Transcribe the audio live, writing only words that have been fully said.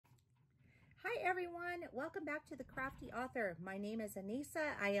everyone, welcome back to the Crafty Author. My name is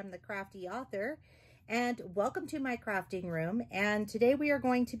Anissa. I am the Crafty Author, and welcome to my crafting room. And today we are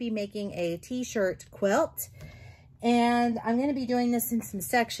going to be making a t-shirt quilt, and I'm going to be doing this in some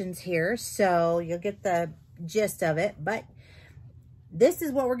sections here, so you'll get the gist of it. But this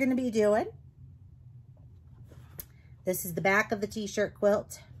is what we're going to be doing. This is the back of the t-shirt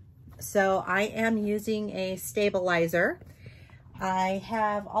quilt. So I am using a stabilizer. I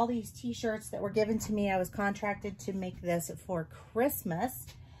have all these t-shirts that were given to me. I was contracted to make this for Christmas,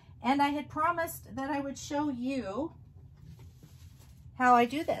 and I had promised that I would show you how I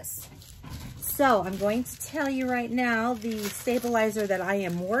do this. So I'm going to tell you right now, the stabilizer that I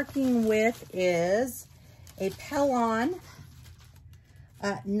am working with is a Pellon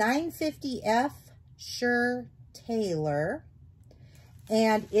 950F Sure Tailor,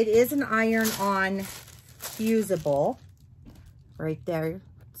 and it is an iron-on fusible. Right there.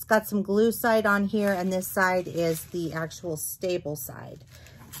 It's got some glue side on here, and this side is the actual stable side.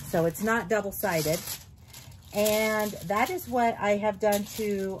 So it's not double-sided. And that is what I have done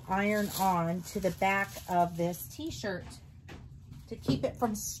to iron on to the back of this t-shirt to keep it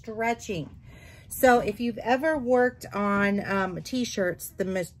from stretching. So if you've ever worked on t-shirts, the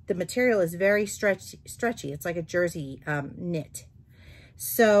material is very stretchy. It's like a jersey knit.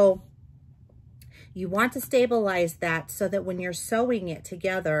 So you want to stabilize that so that when you're sewing it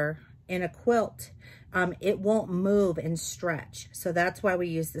together in a quilt, it won't move and stretch. So that's why we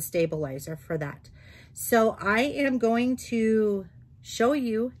use the stabilizer for that. So I am going to show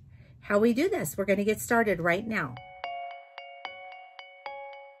you how we do this. We're going to get started right now.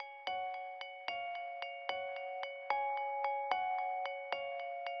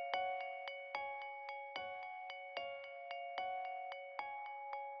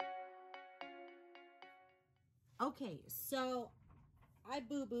 Okay, so I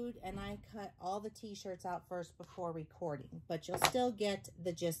boo-booed and I cut all the t-shirts out first before recording, but you'll still get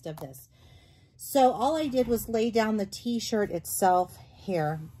the gist of this. So all I did was lay down the t-shirt itself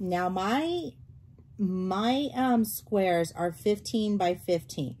here. Now my squares are 15 by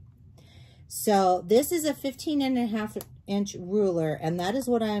 15. So this is a 15.5-inch ruler, and that is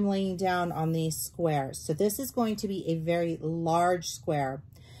what I'm laying down on these squares. So this is going to be a very large square.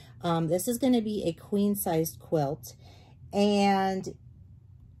 This is going to be a queen-sized quilt, and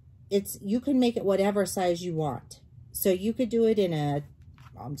you can make it whatever size you want. So you could do it in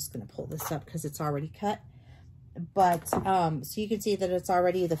I'm just going to pull this up because it's already cut. But, so you can see that it's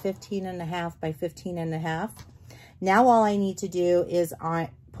already the 15.5 by 15.5. Now all I need to do is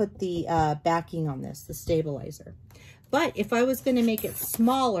put the backing on this, the stabilizer. But if I was going to make it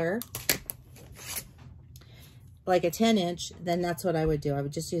smaller, like a 10-inch, then that's what I would do. I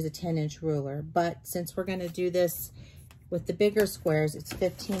would just use a 10-inch ruler. But since we're going to do this with the bigger squares, it's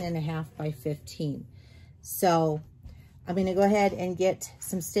 15.5 by 15. So I'm going to go ahead and get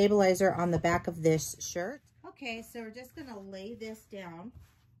some stabilizer on the back of this shirt. Okay, so we're just going to lay this down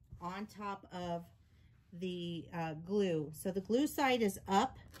on top of the glue. So the glue side is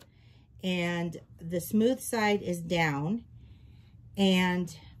up and the smooth side is down.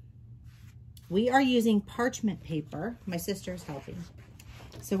 And we are using parchment paper. My sister's helping.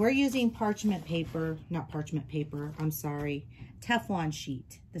 So we're using parchment paper, not parchment paper, I'm sorry, Teflon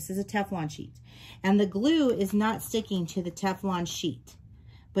sheet. This is a Teflon sheet. And the glue is not sticking to the Teflon sheet.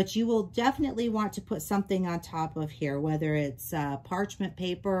 But you will definitely want to put something on top of here, whether it's parchment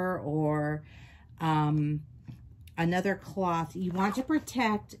paper or another cloth. You want to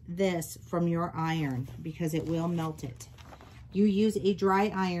protect this from your iron because it will melt it. You use a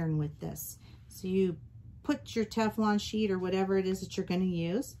dry iron with this. So you put your Teflon sheet or whatever it is that you're going to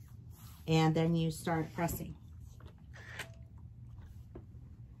use, and then you start pressing.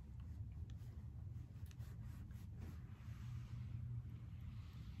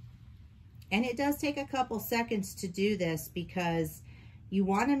 And it does take a couple seconds to do this because you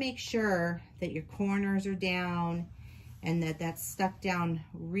want to make sure that your corners are down and that that's stuck down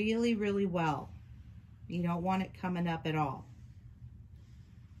really, really well. You don't want it coming up at all.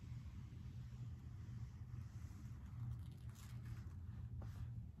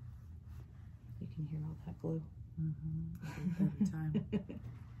 You can hear all that glue. Mm-hmm. Every time.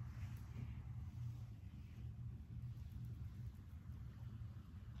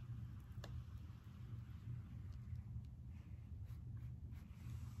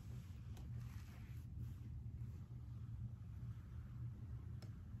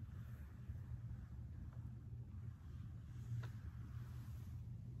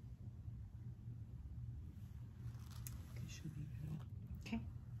 Should be good. Okay.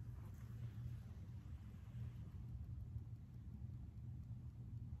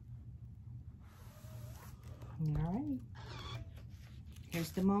 All right.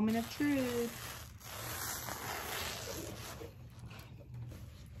 Here's the moment of truth.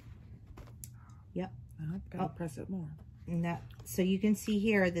 Yep. Gotta press it more. And that, so you can see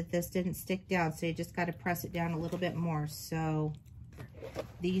here that this didn't stick down, so you just got to press it down a little bit more. So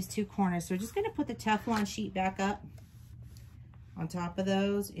these two corners, so we're just going to put the Teflon sheet back up on top of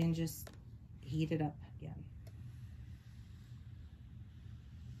those and just heat it up again.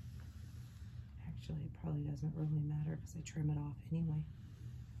 Actually, it probably doesn't really matter because I trim it off anyway.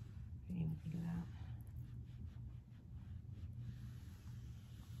 I didn't even think of that.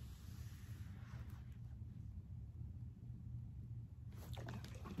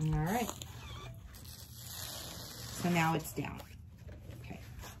 All right, so now it's down. Okay,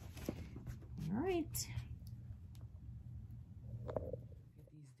 all right. Get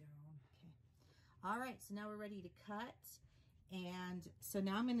these down. Okay. All right, so now we're ready to cut. And so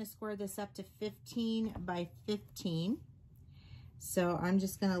now I'm gonna square this up to 15 by 15. So I'm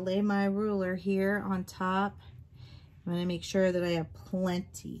just gonna lay my ruler here on top. I'm gonna make sure that I have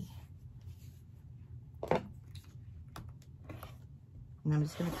plenty. And I'm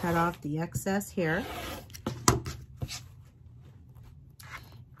just going to cut off the excess here.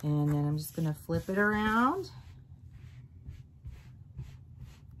 And then I'm just going to flip it around.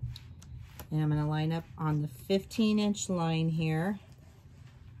 And I'm going to line up on the 15-inch line here.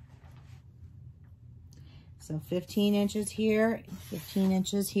 So 15 inches here, 15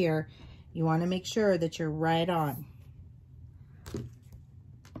 inches here. You want to make sure that you're right on.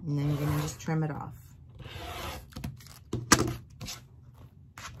 And then you're going to just trim it off.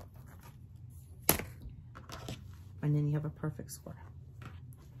 And then you have a perfect square.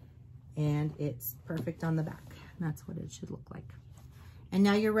 And it's perfect on the back. That's what it should look like. And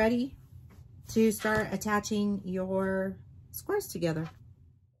now you're ready to start attaching your squares together.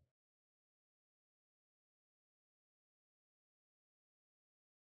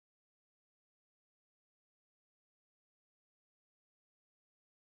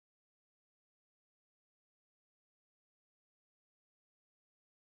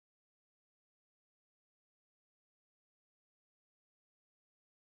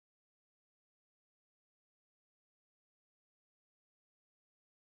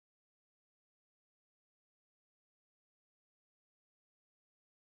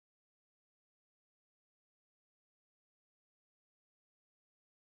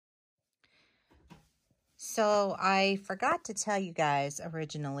 So I forgot to tell you guys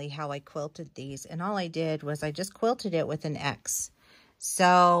originally how I quilted these, and all I did was I just quilted it with an X.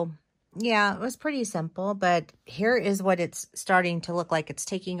 So yeah, it was pretty simple, but here is what it's starting to look like. It's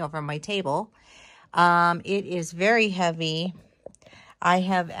taking over my table. It is very heavy. I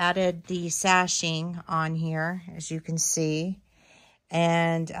have added the sashing on here, as you can see.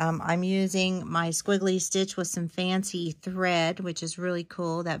 And I'm using my squiggly stitch with some fancy thread, which is really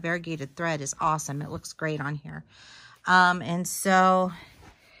cool. That variegated thread is awesome. It looks great on here. And so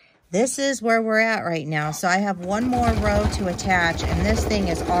this is where we're at right now. So I have one more row to attach, and this thing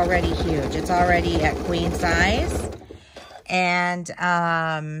is already huge. It's already at queen size. And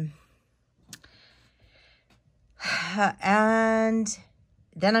then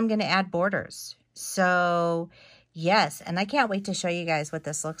I'm going to add borders. So yes, and I can't wait to show you guys what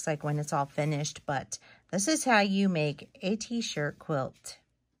this looks like when it's all finished, but this is how you make a t-shirt quilt.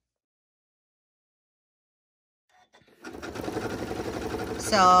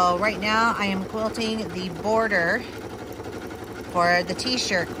 So right now I am quilting the border for the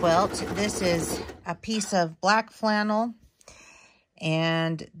t-shirt quilt. This is a piece of black flannel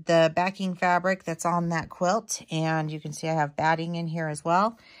and the backing fabric that's on that quilt, and you can see I have batting in here as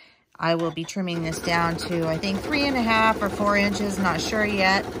well. I will be trimming this down to, I think, 3.5 or 4 inches, not sure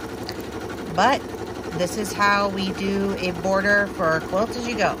yet. But this is how we do a border for Quilt As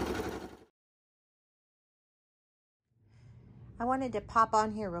You Go. I wanted to pop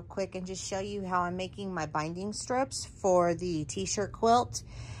on here real quick and just show you how I'm making my binding strips for the t-shirt quilt.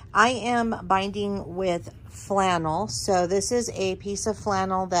 I am binding with flannel. So this is a piece of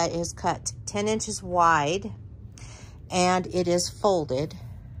flannel that is cut 10 inches wide, and it is folded.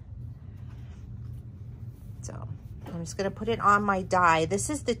 So I'm just going to put it on my die. This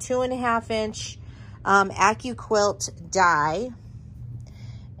is the 2.5 inch AccuQuilt die.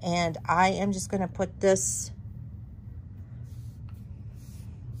 And I am just going to put this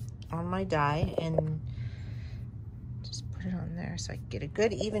on my die and just put it on there so I can get a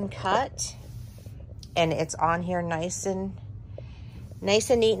good even cut. And it's on here nice and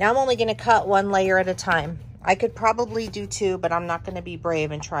neat. Now I'm only going to cut one layer at a time. I could probably do 2, but I'm not going to be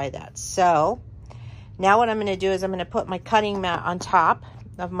brave and try that. So now what I'm going to do is I'm going to put my cutting mat on top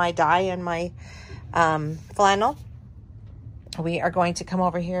of my die and my flannel. We are going to come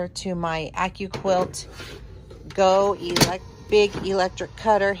over here to my QUILT Go big electric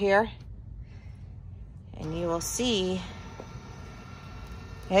cutter here. And you will see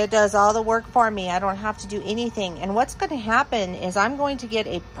it does all the work for me. I don't have to do anything. And what's going to happen is I'm going to get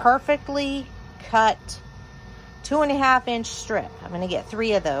a perfectly cut 2.5-inch strip. I'm going to get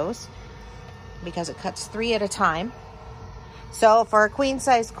 3 of those because it cuts 3 at a time. So for a queen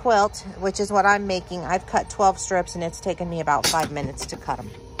size quilt, which is what I'm making, I've cut 12 strips and it's taken me about 5 minutes to cut them.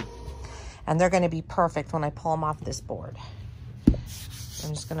 And they're going to be perfect when I pull them off this board.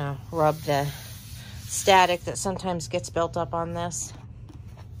 I'm just going to rub the static that sometimes gets built up on this.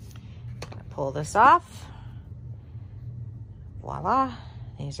 Pull this off. Voila.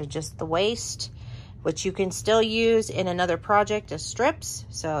 These are just the waste, which you can still use in another project as strips,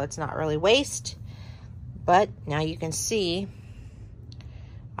 so it's not really waste. But now you can see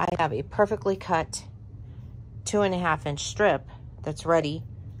I have a perfectly cut 2.5-inch strip that's ready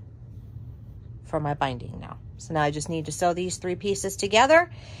for my binding now. So now I just need to sew these 3 pieces together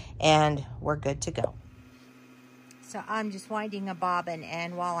and we're good to go. So I'm just winding a bobbin,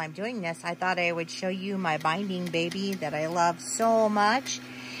 and while I'm doing this, I thought I would show you my binding baby that I love so much.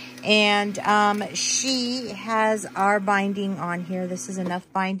 And she has our binding on here. This is enough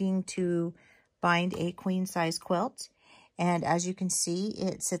binding to bind a queen size quilt. And as you can see,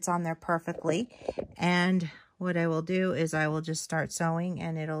 it sits on there perfectly. And what I will do is I will just start sewing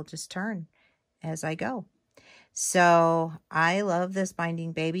and it'll just turn as I go. So I love this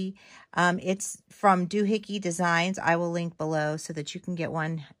binding baby. It's from Doohickey Designs. I will link below so that you can get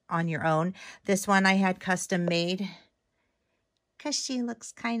one on your own. This one I had custom made because she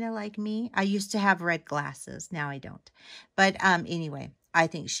looks kind of like me. I used to have red glasses. Now I don't. But anyway, I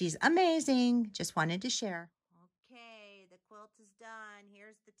think she's amazing. Just wanted to share. Okay, the quilt is done.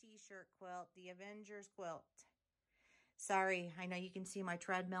 Here's the t-shirt quilt, the Avengers quilt. Sorry, I know you can see my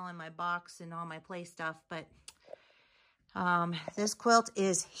treadmill and my box and all my play stuff, but this quilt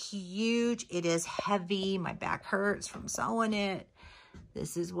is huge. It is heavy. My back hurts from sewing it.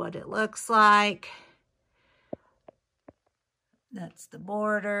 This is what it looks like. That's the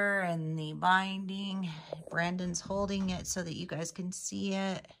border and the binding. Brandon's holding it so that you guys can see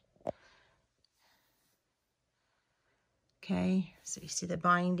it. Okay, so you see the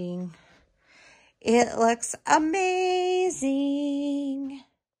binding. It looks amazing.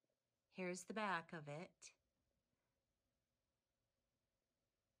 Here's the back of it.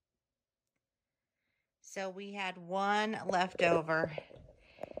 So we had one left over,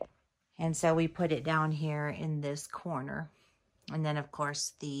 and so we put it down here in this corner. And then, of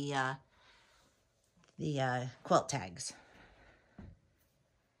course, the quilt tags.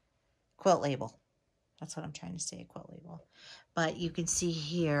 Quilt label. That's what I'm trying to say, quilt label. But you can see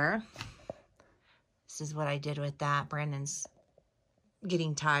here, this is what I did with that. Brandon's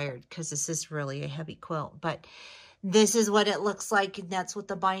getting tired because this is really a heavy quilt. But this is what it looks like, and that's what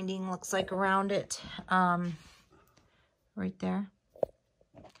the binding looks like around it. Right there.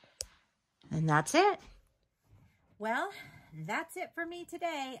 And that's it. Well, that's it for me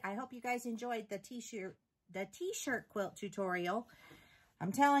today. I hope you guys enjoyed the t-shirt quilt tutorial.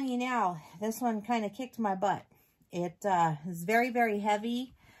 I'm telling you now, this one kind of kicked my butt. It is very, very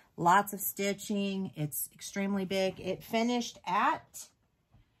heavy. Lots of stitching. It's extremely big. It finished at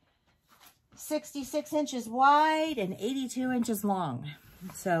 66 inches wide and 82 inches long.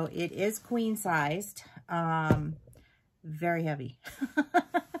 So it is queen sized. Very heavy.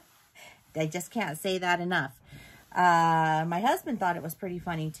 I just can't say that enough. My husband thought it was pretty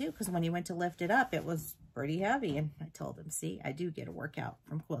funny too, because when he went to lift it up, it was pretty heavy. And I told him, see, I do get a workout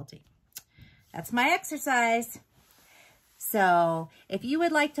from quilting. That's my exercise. So if you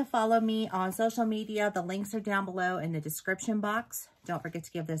would like to follow me on social media, the links are down below in the description box. Don't forget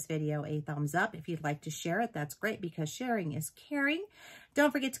to give this video a thumbs up. If you'd like to share it, that's great, because sharing is caring.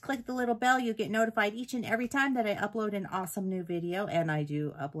 Don't forget to click the little bell. You'll get notified each and every time that I upload an awesome new video. And I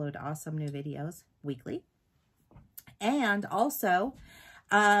do upload awesome new videos weekly. And also,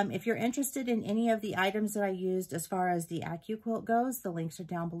 if you're interested in any of the items that I used as far as the QUILT goes, the links are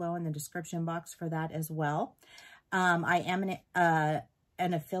down below in the description box for that as well. I am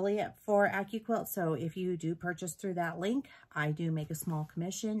an affiliate for QUILT, so if you do purchase through that link, I do make a small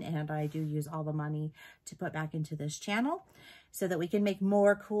commission, and I do use all the money to put back into this channel so that we can make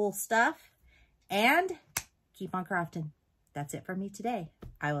more cool stuff and keep on crafting. That's it for me today.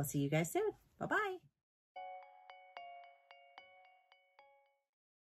 I will see you guys soon. Bye-bye.